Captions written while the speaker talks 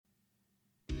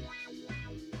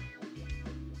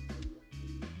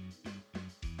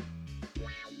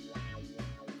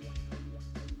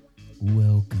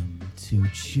Welcome to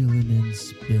Chillin' and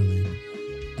Spillin'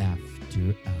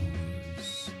 After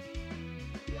Hours.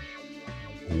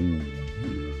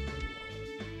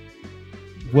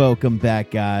 Welcome back,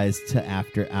 guys, to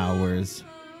After Hours.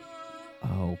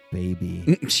 Oh,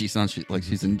 baby. She sounds like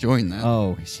she's enjoying that.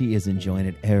 Oh, she is enjoying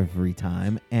it every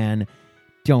time. And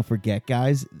don't forget,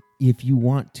 guys, if you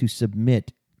want to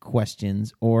submit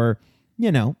questions or,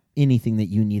 anything that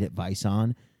you need advice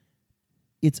on,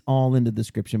 it's all in the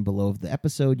description below of the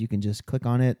episode. You can just click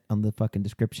on it on the fucking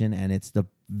description, and it's the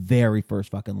very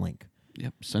first fucking link.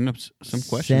 Yep. Send us some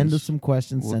questions. Send us some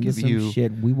questions. We'll send us give some you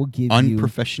shit. We will give you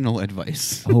unprofessional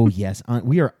advice. Oh yes,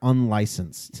 we are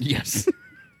unlicensed. Yes.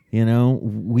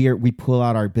 We pull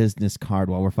out our business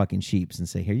card while we're fucking sheeps and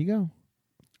say, "Here you go."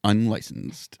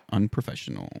 Unlicensed,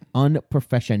 unprofessional.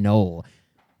 Unprofessional.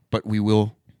 But we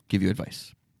will give you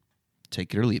advice.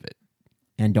 Take it or leave it.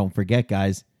 And don't forget,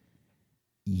 guys,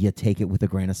 you take it with a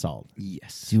grain of salt.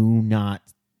 Yes. Do not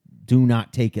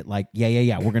take it like,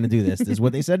 yeah, we're going to do this. This is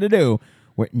what they said to do.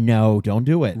 No, don't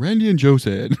do it. Randy and Joe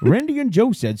said. Randy and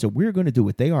Joe said, so we're going to do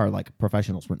it. They are like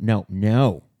professionals.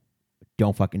 No,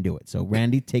 don't fucking do it. So,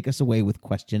 Randy, take us away with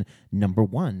question number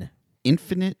 1.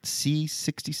 Infinite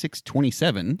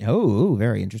C6627 Oh,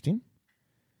 very interesting.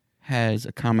 has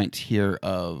a comment here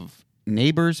of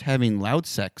neighbors having loud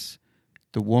sex.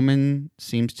 The woman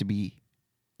seems to be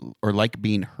or like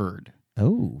being heard.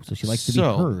 Oh, so she likes to be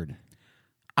heard.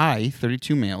 I,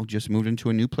 32 male, just moved into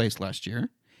a new place last year,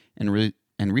 and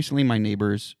recently my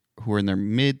neighbors, who are in their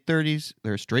mid-30s,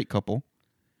 they're a straight couple,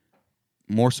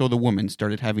 more so the woman,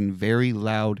 started having very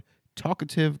loud,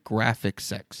 talkative, graphic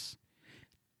sex.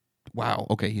 Wow.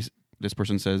 Okay, this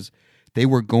person says they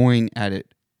were going at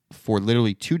it for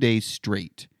literally 2 days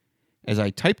straight. As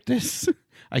I typed this,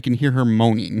 I can hear her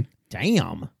moaning.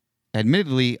 Damn.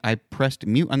 Admittedly, I pressed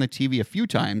mute on the TV a few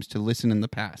times to listen in the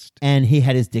past. And he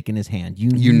had his dick in his hand.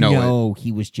 You know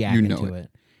he was jacking to it.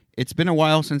 It's been a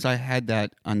while since I had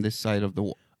that on this side of the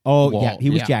wall. Oh, yeah, he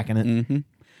was jacking it. Mm-hmm.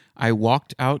 I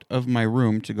walked out of my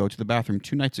room to go to the bathroom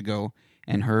 2 nights ago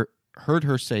and heard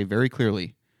her say very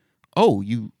clearly, "Oh,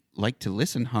 you like to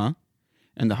listen, huh?"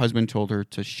 And the husband told her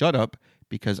to shut up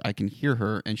because I can hear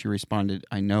her, and she responded,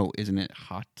 "I know, isn't it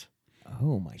hot?"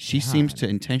 Oh, my God. She seems to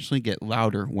intentionally get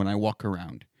louder when I walk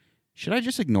around. Should I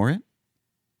just ignore it?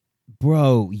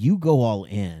 Bro, you go all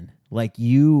in. Like,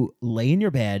 you lay in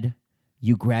your bed,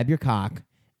 you grab your cock,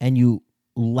 and you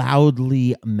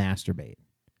loudly masturbate.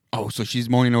 Oh, so she's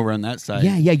moaning over on that side.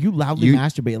 Yeah, you loudly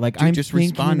masturbate. Like, I'm just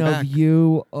thinking respond of back.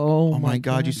 you. Oh my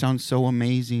God, you sound so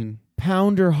amazing.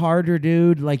 Pounder harder,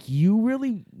 dude. Like, you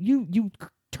really, you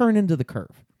turn into the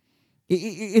curve.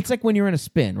 It's like when you're in a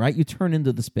spin, right? You turn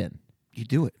into the spin. You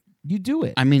do it. You do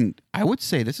it. I mean, I would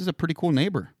say this is a pretty cool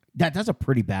neighbor. That's a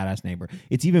pretty badass neighbor.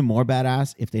 It's even more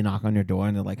badass if they knock on your door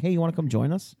and they're like, "Hey, you want to come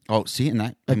join us?" Oh, see, and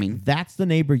that, Like, that's the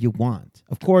neighbor you want.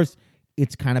 Of course,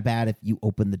 it's kind of bad if you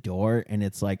open the door and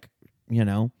it's like,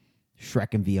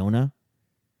 Shrek and Fiona.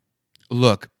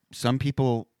 Look, some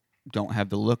people don't have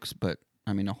the looks, but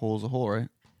I mean, a hole's a hole, right?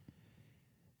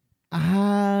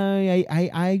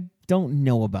 I don't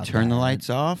know about that. Turn the lights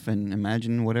off and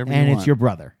imagine whatever And you it's want. your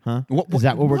brother, huh? Is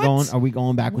that what we're going? Are we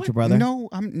going back with your brother? No,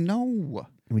 no.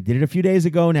 We did it a few days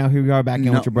ago. Now here we are back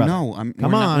in with your brother. No,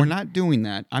 we're not doing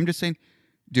that. I'm just saying,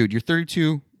 dude, you're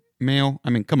 32, male. I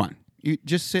mean, come on. You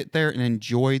just sit there and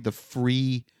enjoy the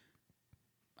free,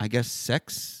 I guess,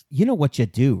 sex. You know what you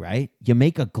do, right? You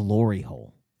make a glory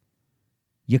hole.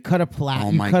 You cut a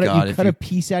Oh my God, you cut a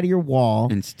piece out of your wall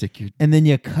And stick your... and then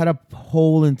you cut a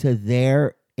hole into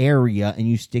their area and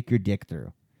you stick your dick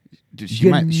through. Dude, she's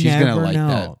going to like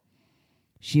that.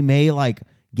 She may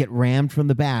get rammed from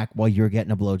the back while you're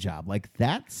getting a blowjob. Like,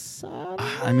 that's...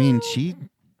 I mean,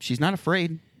 she's not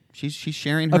afraid. She's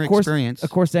sharing her experience.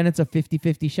 Of course, then it's a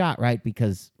 50-50 shot, right?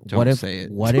 Because what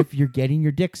if you're getting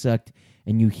your dick sucked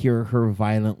and you hear her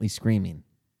violently screaming?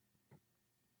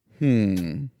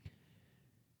 It's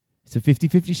a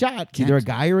 50-50 shot. It's either a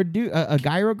guy or a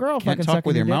guy or a girl. Can't talk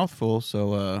with your mouth full,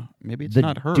 so maybe it's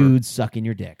not her. The dude's sucking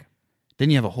your dick. Then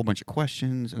you have a whole bunch of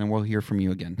questions, and then we'll hear from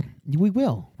you again. We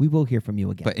will hear from you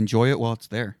again. But enjoy it while it's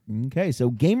there. Okay,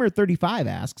 so Gamer35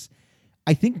 asks,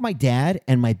 "I think my dad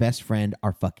and my best friend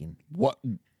are fucking. What?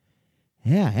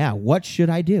 Yeah. What should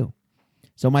I do?"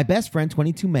 So my best friend,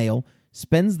 22 male,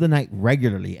 spends the night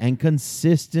regularly and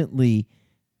consistently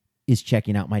is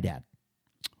checking out my dad.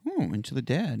 Oh, into the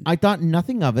dad. I thought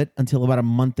nothing of it until about a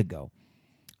month ago.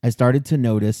 I started to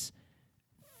notice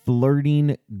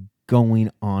flirting going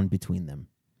on between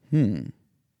them.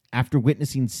 After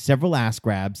witnessing several ass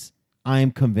grabs, I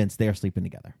am convinced they are sleeping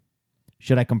together.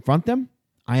 Should I confront them?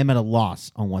 I am at a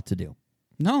loss on what to do.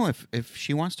 No, if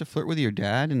she wants to flirt with your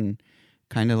dad and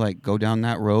kind of like go down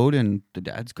that road and the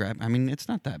dad's I mean, it's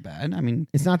not that bad. I mean,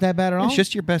 It's not that bad at all. it's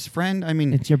just your best friend. I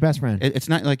mean, It's your best friend. it's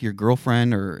not like your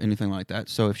girlfriend or anything like that.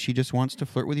 So if she just wants to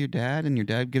flirt with your dad and your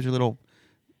dad gives her a little,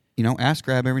 ass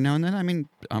grab every now and then, I mean,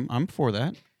 I'm for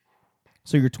that.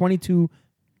 So your 22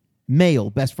 male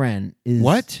best friend is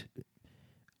What?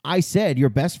 I said your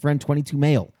best friend 22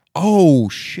 male. Oh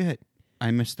shit!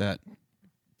 I missed that.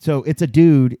 So it's a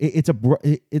dude. It's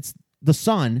the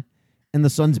son, and the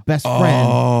son's best friend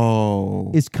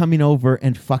Oh. is coming over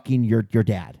and fucking your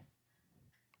dad.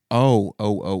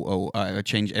 Oh. I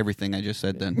changed everything I just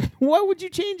said then. Why would you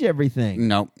change everything?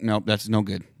 Nope, that's no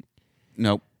good.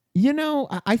 Nope.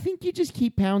 I think you just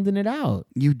keep pounding it out.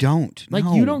 You don't. Like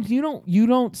No. you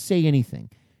don't say anything.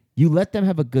 You let them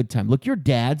have a good time. Look, your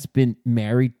dad's been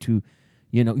married to,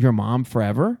 your mom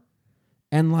forever,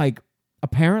 and like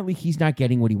apparently he's not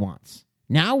getting what he wants.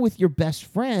 Now with your best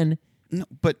friend, No,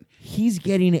 but he's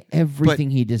getting everything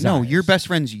he desires. no, your best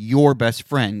friend's your best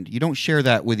friend. You don't share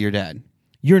that with your dad.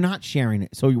 You're not sharing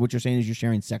it. So what you're saying is you're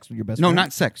sharing sex with your best No, friend?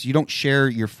 not sex. You don't share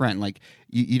your friend. Like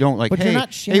you don't like. But you're Hey,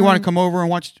 not you want sharing- to come over and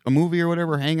watch a movie or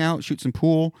whatever? Hang out, shoot some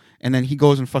pool, and then he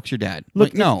goes and fucks your dad. Look,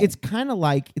 like, no, it's kind of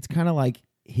like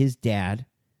his dad.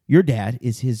 Your dad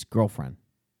is his girlfriend.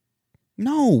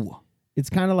 no. It's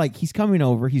kind of like he's coming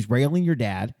over, he's railing your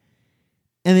dad,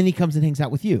 and then he comes and hangs out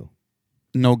with you.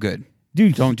 No good.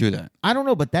 Dude, Don't do that. I don't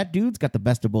know, but that dude's got the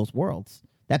best of both worlds.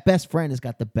 That best friend has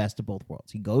got the best of both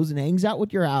worlds. He goes and hangs out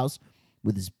with your house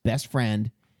with his best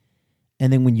friend,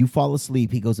 and then when you fall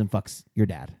asleep, he goes and fucks your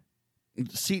dad.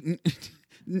 See,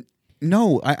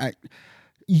 no. I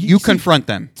You see- confront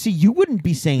them. See, you wouldn't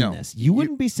be saying No. this. You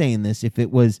wouldn't be saying this if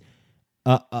it was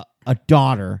a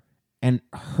daughter and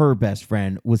her best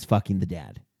friend was fucking the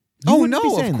dad. You Oh wouldn't be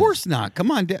no, saying of course not.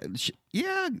 Come on, Dad.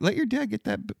 Yeah, let your dad get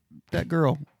that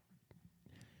girl. this.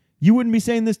 You wouldn't be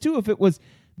saying this too if it was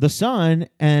the son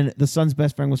and the son's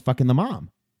best friend was fucking the mom.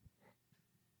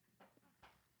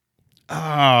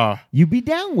 You'd be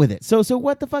down with it. So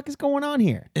what the fuck is going on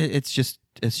here? It's just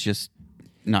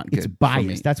not good. It's for me.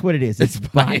 biased. That's what it is. It's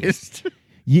biased. biased.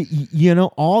 You know,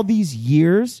 all these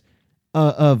years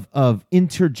of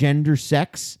intergender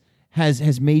sex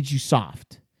has made you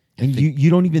soft, and you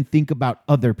don't even think about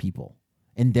other people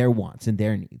and their wants and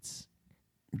their needs.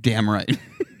 Damn right.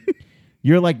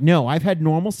 You're like, no, I've had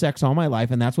normal sex all my life,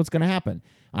 and that's what's going to happen.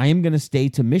 I am going to stay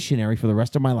to missionary for the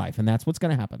rest of my life, and that's what's going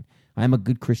to happen. I'm a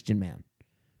good Christian man,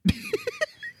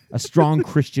 a strong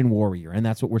Christian warrior, and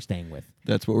that's what we're staying with.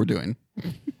 That's what we're doing.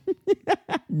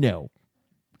 No,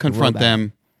 Confront back.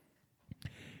 them.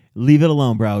 leave it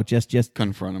alone, bro. Just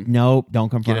Confront them. nope. Don't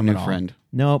confront Get a him new at all. friend.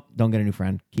 Nope. Don't get a new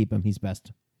friend. Keep him. He's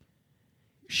best.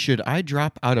 Should I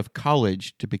drop out of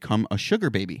college to become a sugar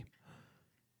baby?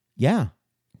 Yeah.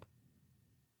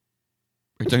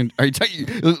 Are you talking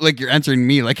like you're answering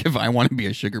me like if I want to be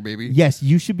a sugar baby? Yes,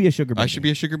 you should be a sugar baby. I should be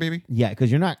a sugar baby? Yeah,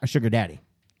 because you're not a sugar daddy.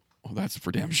 Oh, that's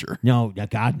for damn sure. No,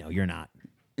 God, no, you're not.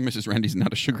 Mrs. Randy's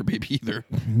not a sugar baby either.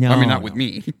 No, I mean, not no. with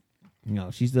me.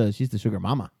 No, she's the sugar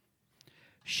mama.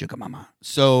 Sugar mama.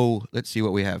 So let's see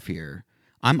what we have here.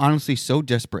 I'm honestly so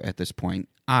desperate at this point.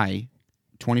 I,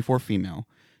 24 female,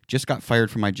 just got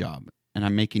fired from my job, and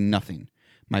I'm making nothing.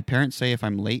 My parents say if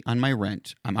I'm late on my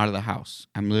rent, I'm out of the house.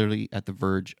 I'm literally at the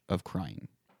verge of crying.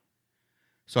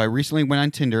 So I recently went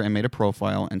on Tinder and made a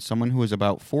profile, and someone who is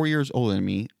about 4 years older than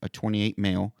me, a 28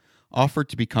 male, offered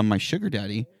to become my sugar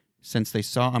daddy since they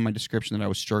saw on my description that I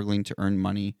was struggling to earn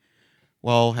money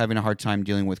while having a hard time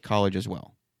dealing with college as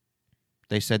well.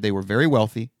 They said they were very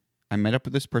wealthy. I met up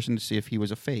with this person to see if he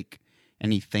was a fake,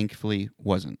 and he thankfully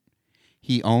wasn't.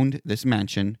 He owned this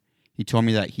mansion. He told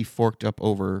me that he forked up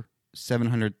over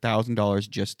 $700,000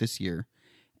 just this year,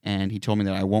 and he told me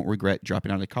that I won't regret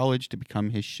dropping out of college to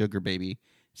become his sugar baby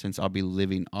since I'll be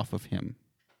living off of him.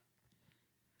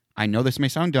 I know this may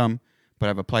sound dumb, but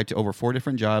I've applied to over 4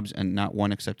 different jobs and not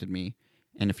one accepted me,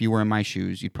 and if you were in my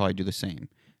shoes, you'd probably do the same.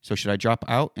 So should I drop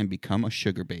out and become a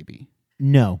sugar baby?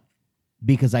 No,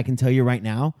 because I can tell you right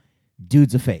now,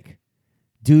 dude's a fake.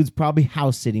 Dude's probably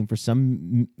house sitting for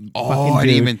some fucking I didn't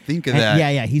dude. even think of And-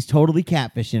 that. Yeah, he's totally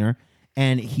catfishing her,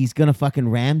 and he's gonna fucking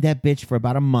ram that bitch for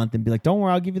about a month and be like, "Don't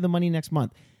worry, I'll give you the money next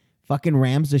month." Fucking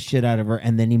rams the shit out of her,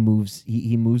 and then he moves.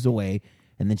 He moves away,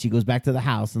 and then she goes back to the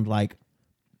house and like,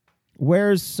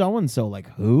 "Where's so and so?" Like,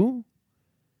 who?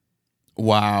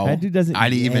 Wow. That dude doesn't. I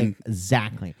didn't even.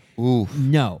 Exactly. Oof.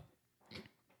 No.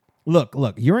 Look.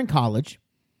 You're in college.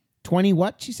 20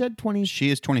 what? She said 20.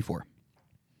 She is 24.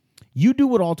 You do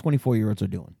what all 24-year-olds are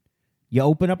doing. You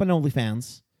open up an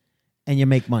OnlyFans and you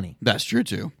make money. That's true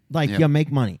too. Like, Yep. you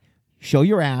make money. Show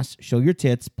your ass, show your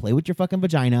tits, play with your fucking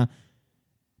vagina,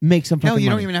 make some fucking Hell, you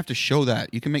money. don't even have to show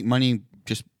that. You can make money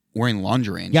just wearing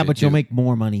lingerie and Yeah, shit, but you'll too. make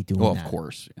more money doing Oh, that. of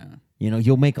course. Yeah. You know,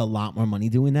 you'll make a lot more money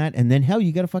doing that. And then, hell,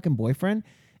 you got a fucking boyfriend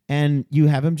and you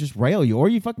have him just rail you. Or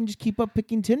you fucking just keep up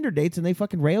picking Tinder dates and they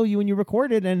fucking rail you and you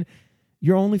record it and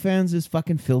your OnlyFans is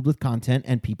fucking filled with content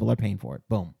and people are paying for it.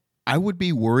 Boom. I would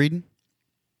be worried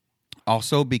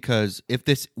also because if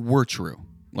this were true,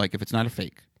 like if it's not a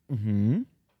fake, Mm-hmm.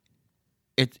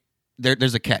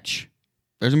 there's a catch.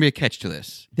 There's going to be a catch to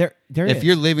this. There If is.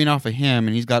 you're living off of him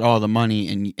and he's got all the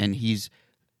money and he's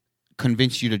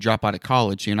convinced you to drop out of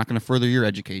college, so you're not going to further your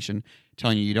education,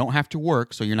 telling you don't have to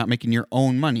work, so you're not making your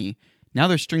own money. Now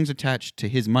there's strings attached to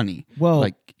his money. Well-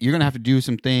 like you're going to have to do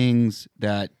some things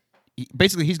that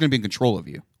basically he's going to be in control of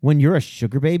you. When you're a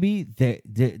sugar baby,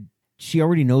 she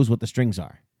already knows what the strings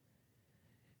are.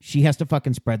 She has to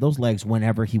fucking spread those legs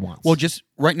whenever he wants. Well, just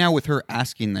right now with her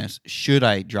asking this, should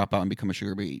I drop out and become a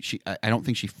sugar baby? I don't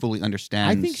think she fully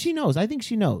understands. I think she knows. I think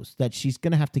she knows that she's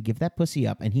going to have to give that pussy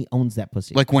up and he owns that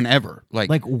pussy. like whenever,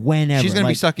 like whenever. she's going to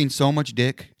be like, sucking so much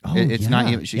dick. Oh, It's not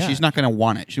yeah, even. yeah. She's not going to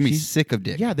want it. She's going to be She's- sick of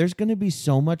dick. Yeah, there's going to be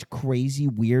so much crazy,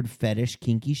 weird, fetish,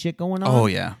 kinky shit going on. Oh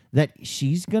yeah. That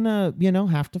she's going to,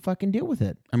 have to fucking deal with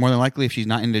it. And more than likely, if she's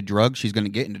not into drugs, she's going to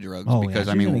get into drugs Oh, yeah, because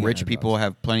she's gonna get rich into people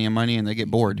have plenty of money and they get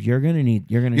bored. You're going to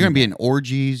You're going to be in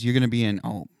orgies. You're going to be in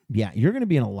you're going to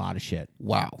be in a lot of shit.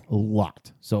 wow. A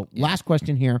lot. So last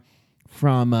question here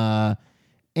from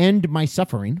End My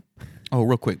Suffering. Oh,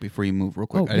 real quick before you move, real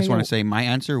quick, Oh, I just yeah, want yeah. to say my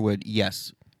answer would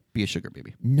yes, be a sugar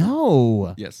baby.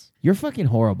 No. Yes, You're fucking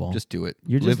horrible. just do it.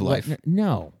 You're Live just life.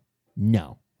 No.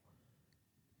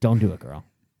 Don't do it, girl.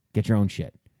 Get your own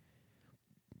shit.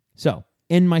 So,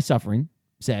 In My Suffering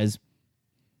says,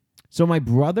 so my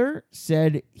brother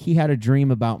said he had a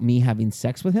dream about me having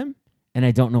sex with him, and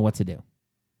I don't know what to do.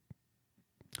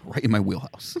 Right in my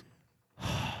wheelhouse.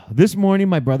 This morning,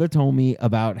 my brother told me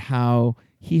about how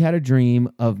he had a dream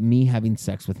of me having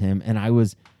sex with him, and I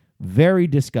was very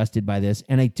disgusted by this,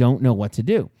 and I don't know what to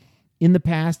do. In the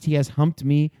past, he has humped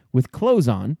me with clothes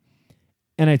on,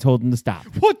 and I told him to stop.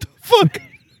 What the fuck?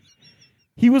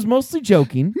 He was mostly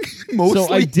joking, Mostly.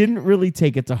 so I didn't really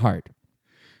take it to heart.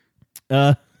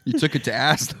 You took it to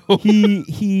ass though.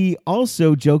 He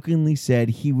also jokingly said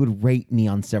he would rape me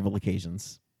on several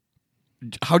occasions.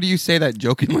 How do you say that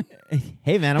jokingly?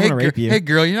 Hey man, I'm gonna rape you. Hey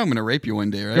girl, you know I'm gonna rape you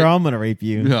one day, right? Girl, I'm gonna rape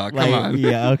you. Yeah, come on.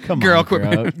 Yeah, come Girl, on, quit-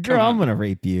 girl. come Girl, I'm on. gonna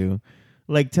rape you.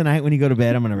 Like tonight when you go to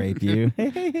bed, I'm gonna rape you.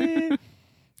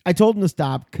 I told him to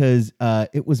stop because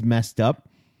it was messed up,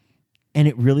 and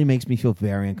it really makes me feel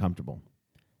very uncomfortable.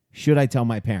 Should I tell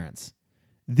my parents?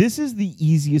 This is the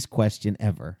easiest question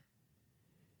ever.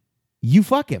 You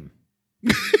fuck him.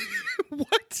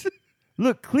 What?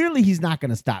 Look, clearly he's not going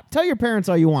to stop. Tell your parents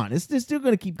all you want. It's still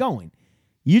going to keep going.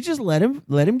 You just let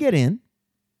him get in.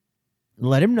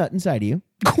 Let him nut inside of you.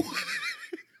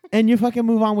 And you fucking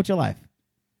move on with your life.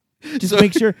 Just So-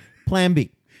 make sure plan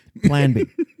B. Plan B.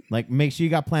 Like make sure you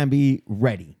got plan B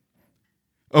ready.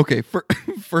 Okay,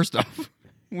 first off,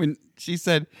 when she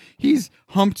said he's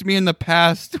humped me in the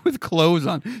past with clothes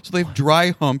on, so they've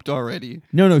dry humped already.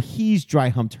 No, he's dry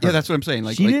humped her. Yeah, that's what I'm saying.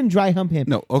 Like, she didn't dry hump him.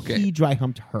 No, okay. He dry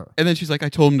humped her. And then she's like, I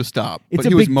told him to stop, It's but a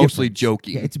he was big mostly difference.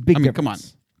 joking. Yeah, it's a big I mean,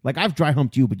 difference. come Like I've dry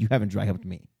humped you, but you haven't dry humped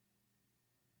me.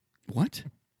 on. What?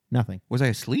 Nothing. Was I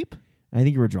asleep? I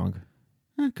think you were drunk.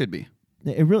 Could be.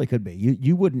 It really could be.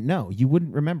 You wouldn't know. You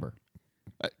wouldn't remember.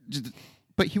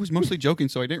 But he was mostly joking,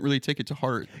 so I didn't really take it to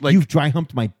heart. Like, You've dry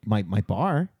humped my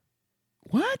bar,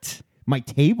 what? my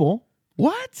table.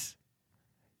 What?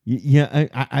 Yeah,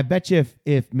 I bet you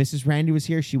if Mrs. Randy was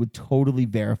here, she would totally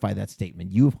verify that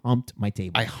statement. You've humped my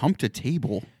table. I humped a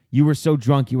table. You were so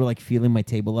drunk, you were like feeling my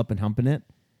table up and humping it.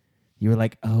 You were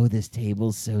like, "Oh, this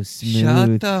table's so smooth."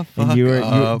 Shut the fuck and you were,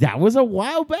 up. that was a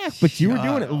while back, but you were Shut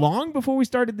doing it up. long before we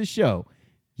started the show.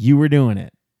 You were doing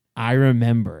it. I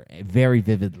remember very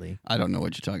vividly I don't know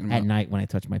what you're talking at about. night when I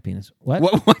touched my penis. What?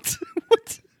 What? What?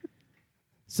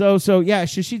 So yeah,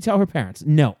 should she tell her parents?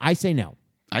 No, I say no.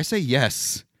 I say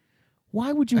yes.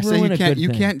 Why would you I say ruin you a can't. good You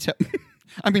thing? can't tell.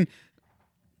 I mean,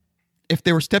 if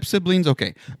they were step siblings,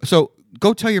 okay. So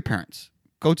go tell your parents.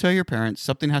 Go tell your parents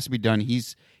something has to be done.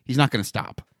 He's not going to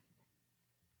stop.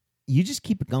 You just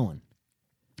keep it going.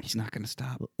 He's not going to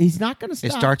stop. He's not going to stop.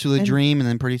 It starts with a And, dream, and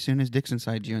then pretty soon his dick's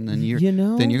inside you, and then you're You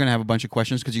know- then you're going to have a bunch of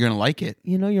questions because you're going to like it,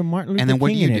 You know, you're Martin Luther And then what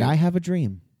do King you in it. do? I have a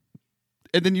dream.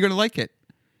 and then you're going to like it,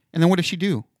 and then what does she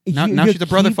do? Now You she's a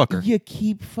brother keep- fucker. You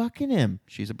keep fucking him.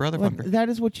 She's a brother Well, fucker. that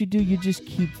is what you do. You just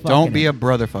keep fucking Don't be him. a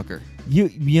brother fucker.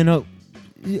 You know,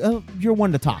 you're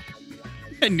one to talk.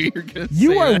 I knew you were going to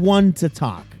You say are that. one to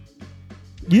talk.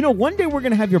 You know, one day we're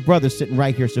going to have your brother sitting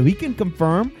right here so he can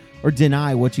confirm or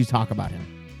deny what you talk about him.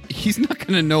 He's not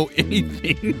going to know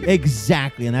anything.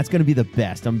 Exactly, and that's going to be the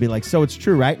best. I'm going to be like, so it's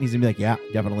true, right? And he's going to be like, yeah,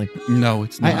 definitely. No,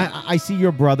 it's not. I see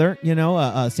your brother, you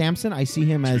know, Samson. I see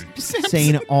him as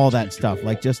saying all that stuff,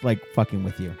 like just like fucking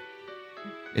with you.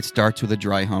 It starts with a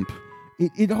dry hump.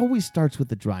 It always starts with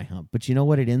the dry hump, but you know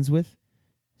what it ends with?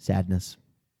 Sadness.